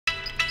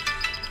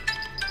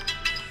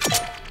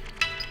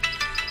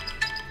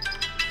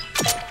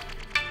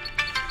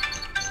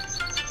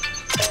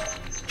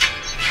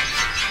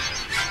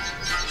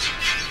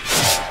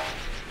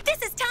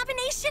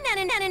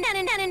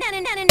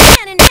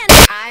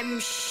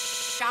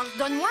are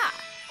Danois,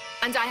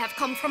 and I have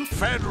come from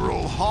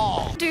Federal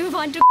Hall. Do you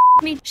want to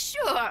me?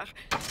 Sure.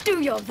 Do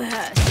your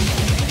best.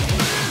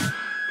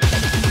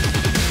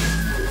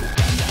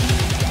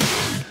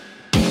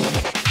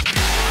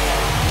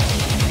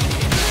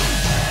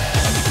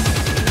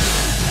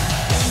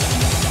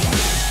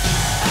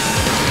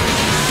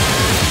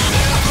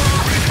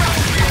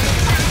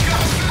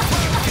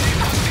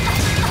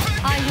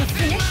 Are you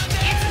finished?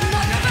 It's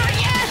not over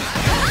yet!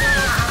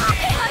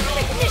 It has an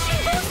ignition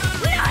boost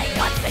when I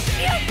got the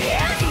shield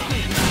here!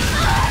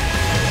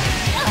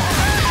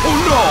 Oh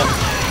no!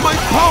 My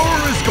power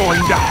is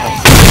going down!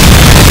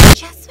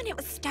 Just when it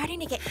was starting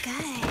to get good.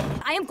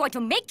 I am going to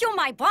make you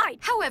my bride!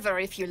 However,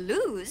 if you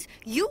lose,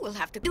 you will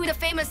have to do the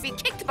famous be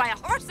kicked by a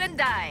horse and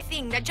die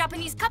thing that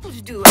Japanese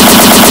couples do.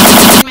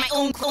 My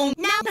own clone.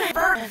 Now that I've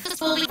birthed,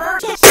 this will be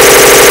birthed.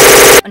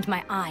 And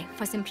my eye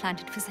was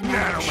implanted with an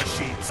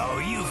Nanomachines. Oh,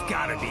 you've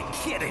got to be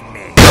kidding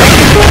me.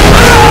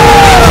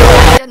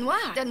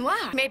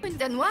 Danois, maybe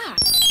Danois.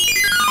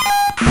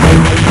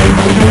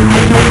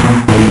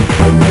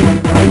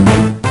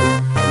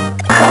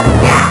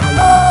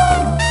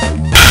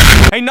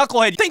 Hey,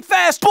 knucklehead, think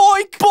fast!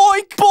 Boink,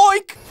 boink,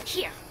 boink!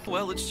 Here.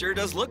 Well, it sure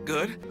does look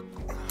good.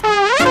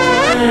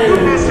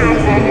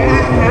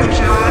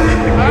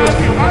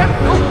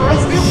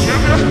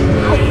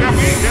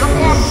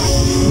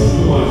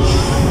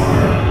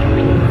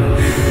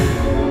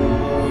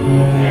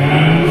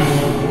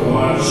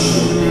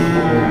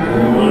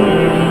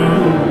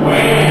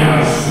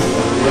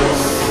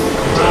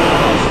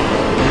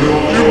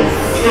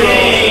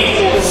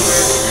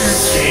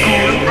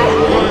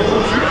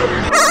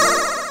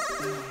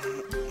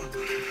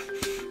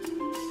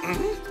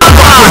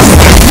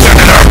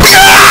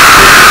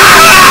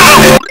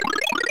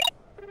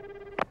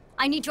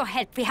 I need your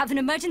help. We have an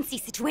emergency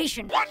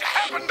situation. What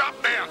happened up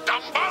there,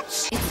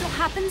 dumbbutts? It so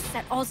happens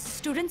that all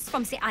students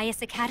from the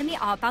IS Academy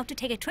are about to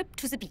take a trip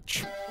to the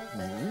beach.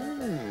 Now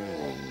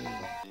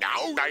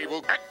I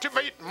will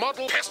activate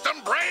model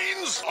piston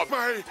brains of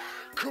my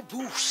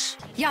caboose.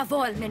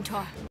 Jawohl,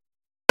 Mentor.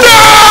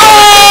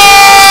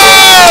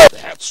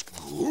 That's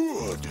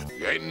good.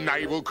 Then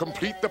I will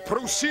complete the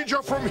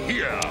procedure from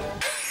here.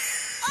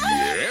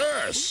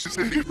 Yes.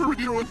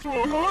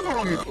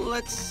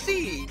 Let's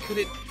see, could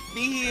it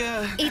be,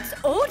 It's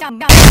older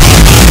now.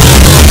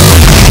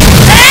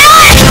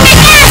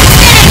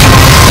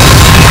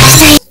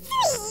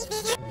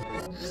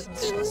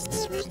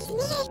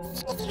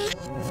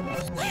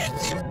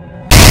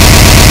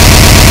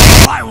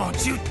 Why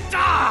won't you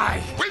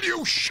die? Will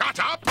you shut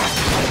up?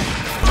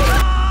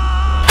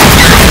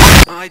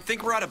 I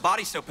think we're out of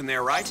body soap in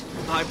there, right?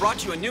 I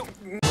brought you a new...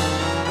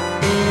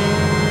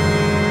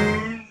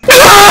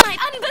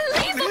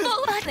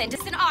 Unbelievable! Ireland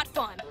is an art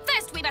form.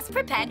 First, we must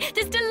prepare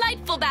this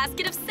delightful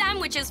basket of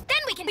sandwiches. Then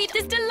we can beat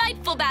this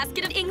delightful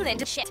basket of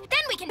England shit. Then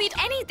we can beat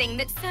anything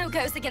that so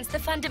goes against the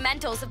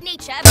fundamentals of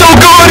nature. So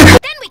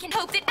good! Then we can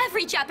hope that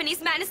every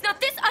Japanese man is not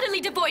this utterly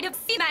devoid of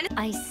seaman.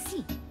 I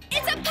see.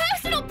 It's a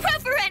personal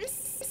preference!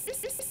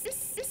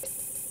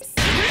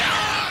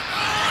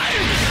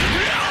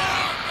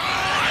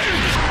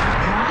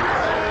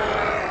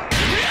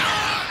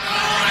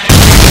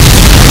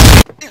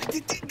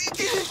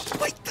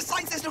 Wait, the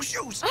sign says no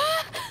shoes!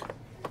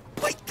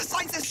 Wait, the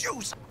sign says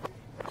shoes!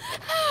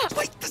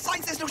 Wait, the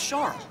sign says no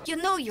Charles! You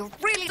know you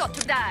really got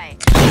to die.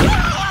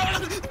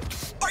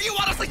 Are you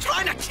honestly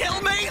trying to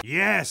kill me?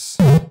 Yes.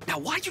 Now,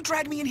 why'd you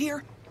drag me in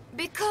here?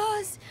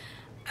 Because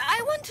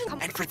I want to...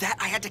 And for that,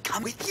 I had to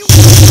come with you?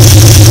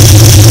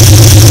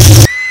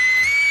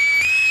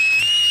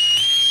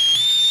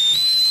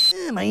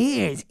 My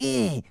ears.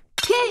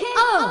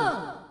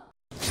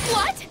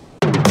 What?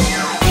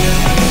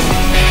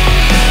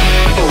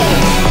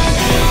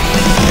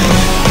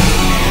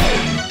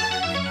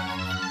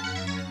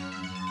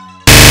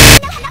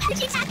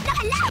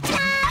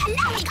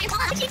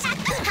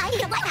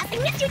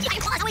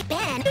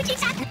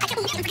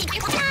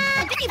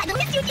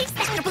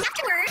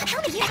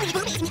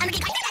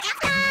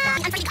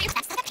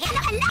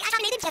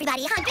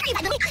 Everybody,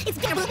 it's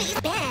been a movie,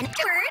 Ben.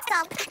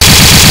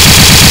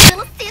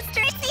 Little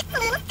sister,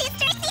 little sister, little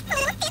sister.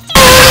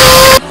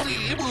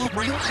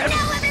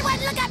 Now everyone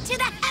look up to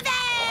the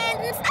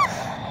heavens!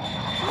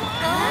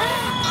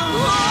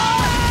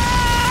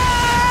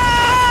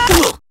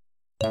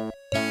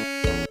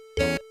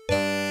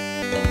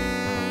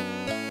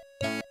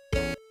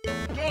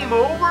 Game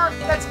over?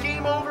 That's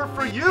game over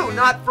for you,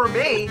 not for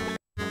me.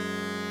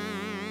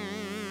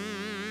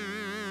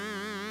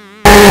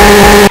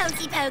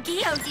 Hokey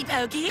pokey, hokey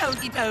pokey,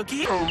 hokey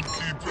pokey. Pokey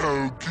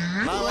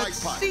pokey. Let's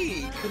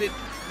see, could it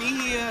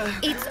be,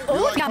 It's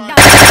older now.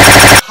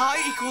 Pi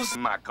equals...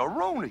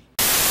 Macaroni.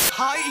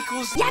 Pi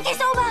equals...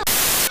 Yakisoba!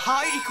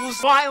 Pi equals...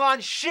 Smile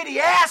shitty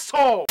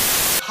asshole!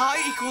 Pi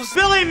equals...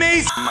 Billy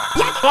Mays!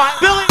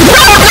 Billy!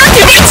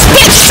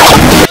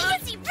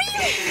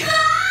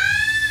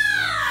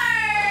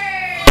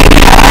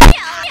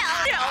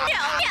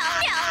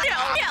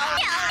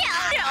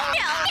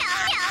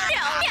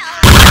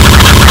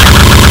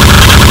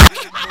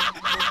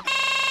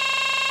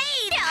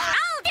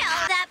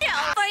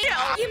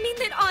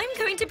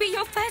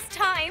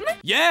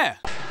 Yeah.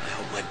 I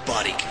hope my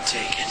body can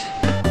take it.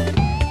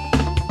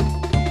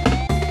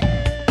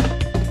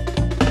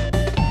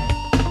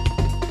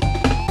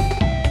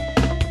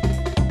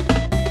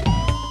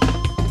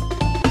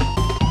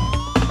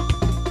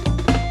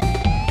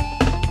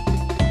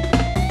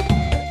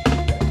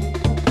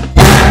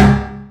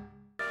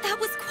 That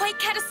was quite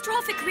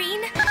catastrophic,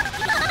 Green.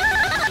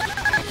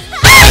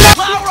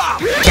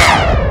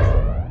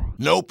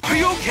 Nope. Are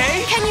you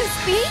okay? Can you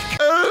speak?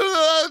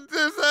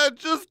 This is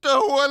just a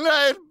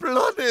one-eyed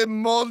bloody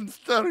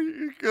monster.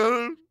 You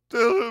gotta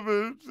tell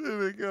him it's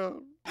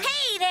cynical.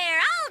 Hey there,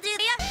 I'll do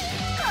ya.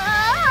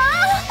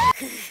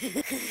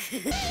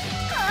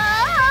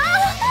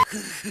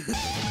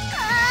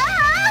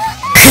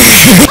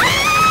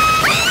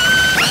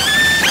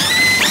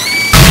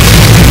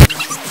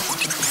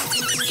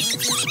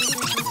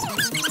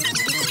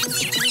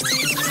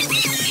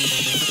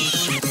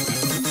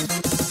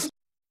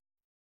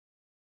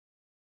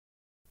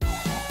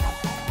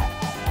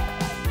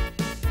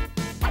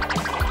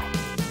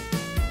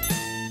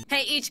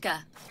 Hey, Ichka.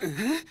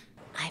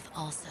 I've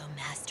also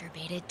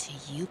masturbated to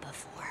you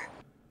before.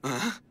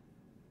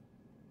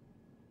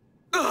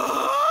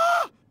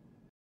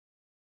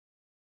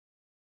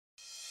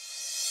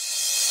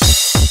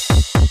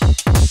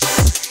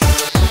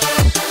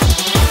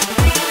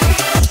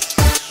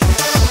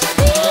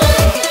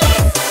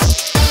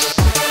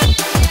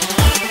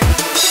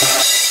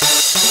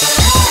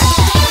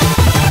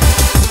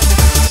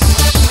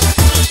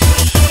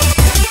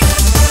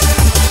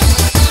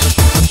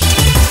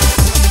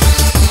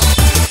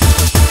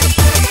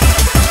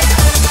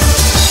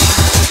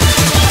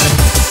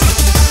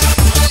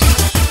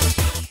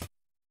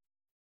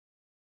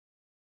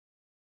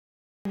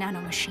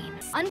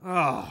 Nanomachines.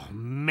 Oh,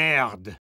 merde.